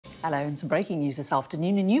Hello, and some breaking news this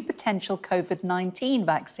afternoon. A new potential COVID-19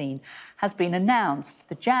 vaccine has been announced.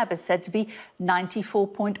 The jab is said to be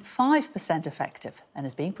 94.5% effective and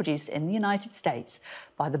is being produced in the United States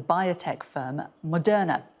by the biotech firm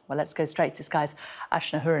Moderna. Well, let's go straight to Sky's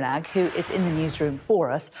Ashna Huranag, who is in the newsroom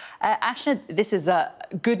for us. Ashna, this is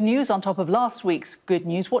good news on top of last week's good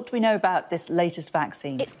news. What do we know about this latest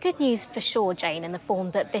vaccine? It's good news for sure, Jane, in the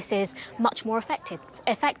form that this is much more effective,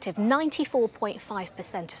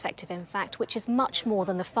 94.5% effective, in fact, which is much more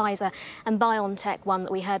than the Pfizer and BioNTech one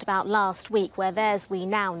that we heard about last week, where theirs, we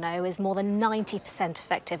now know, is more than 90%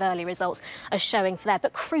 effective. Early results are showing for there.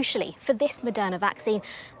 But crucially, for this Moderna vaccine,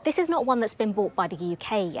 this is not one that's been bought by the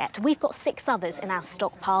UK yet. We've got 6 others in our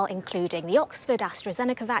stockpile, including the Oxford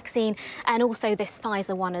AstraZeneca vaccine and also this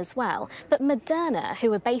Pfizer one as well. But Moderna,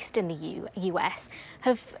 who are based in the US,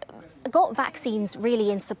 have got vaccines really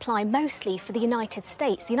in supply mostly for the United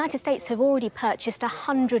States. The United States have already purchased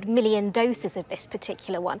 100 million doses of this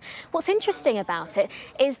particular one. What's interesting about it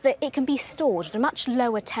is that it can be stored at a much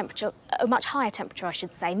lower temperature, a much higher temperature, I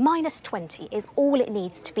should say. -20 is all it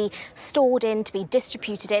needs to be stored in, to be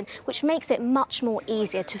distributed in, which makes it much more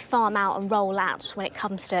easier to farm out and roll out when it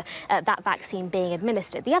comes to that vaccine being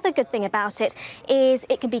administered. The other good thing about it is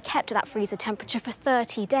it can be kept at that freezer temperature for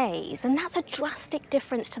 30 days, and that's a drastic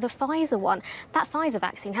difference to the Pfizer one. That Pfizer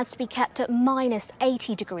vaccine has to be kept at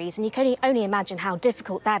 -80 degrees, and you can only imagine how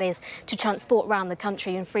difficult that is to transport around the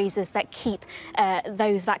country in freezers that keep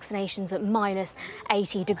those vaccinations at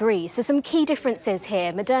 -80 degrees. So some key differences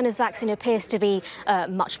here. Moderna's vaccine appears to be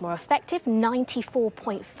much more effective,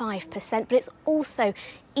 94.5%, but it's also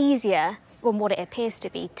easier from what it appears to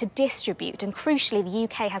be to distribute, and crucially the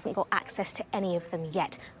UK hasn't got access to any of them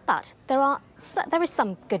yet. But there is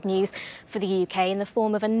some good news for the UK in the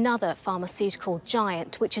form of another pharmaceutical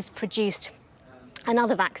giant which has produced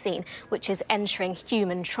another vaccine which is entering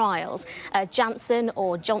human trials. Janssen,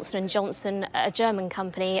 or Johnson & Johnson, a German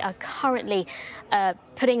company, are currently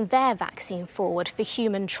putting their vaccine forward for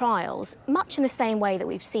human trials, much in the same way that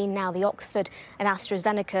we've seen now the Oxford and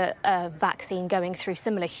AstraZeneca vaccine going through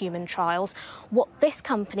similar human trials. What this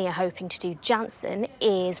company are hoping to do, Janssen,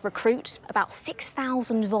 is recruit about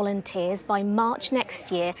 6,000 volunteers by March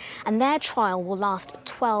next year, and their trial will last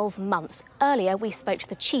 12 months. Earlier, we spoke to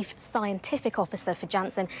the Chief Scientific Officer for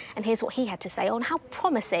Janssen, and here's what he had to say on how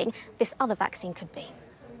promising this other vaccine could be.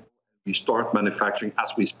 We start manufacturing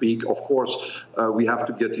as we speak. Of course, we have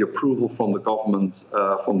to get the approval from the government,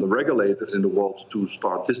 from the regulators in the world to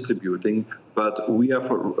start distributing. But we have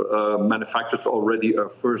manufactured already our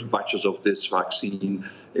first batches of this vaccine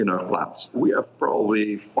in our plants. We have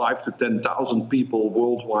probably 5,000 to 10,000 people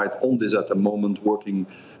worldwide on this at the moment, working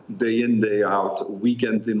day in, day out,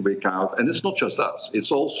 weekend in, week out. And it's not just us.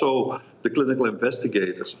 It's also the clinical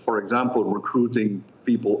investigators, for example, recruiting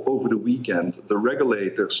people over the weekend, the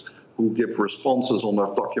regulators who give responses on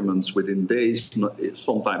our documents within days,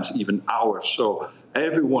 sometimes even hours. So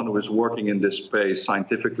everyone who is working in this space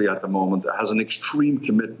scientifically at the moment has an extreme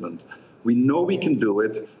commitment. We know we can do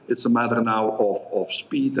it. It's a matter now of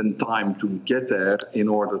speed and time to get there in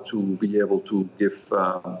order to be able to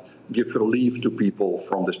give relief to people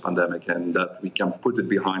from this pandemic, and that we can put it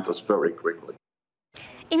behind us very quickly.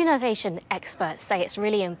 Immunisation experts say it's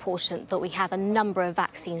really important that we have a number of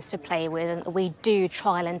vaccines to play with and that we do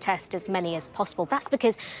trial and test as many as possible. That's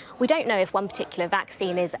because we don't know if one particular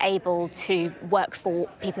vaccine is able to work for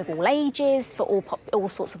people of all ages, for all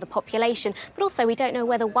sorts of the population, but also we don't know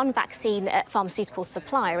whether one vaccine pharmaceutical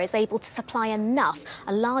supplier is able to supply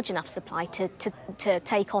a large enough supply to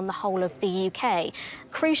take on the whole of the UK.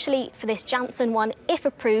 Crucially, for this Janssen one, if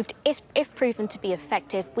approved, if proven to be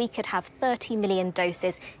effective, we could have 30 million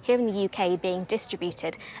doses here in the UK being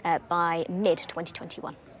distributed by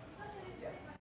mid-2021.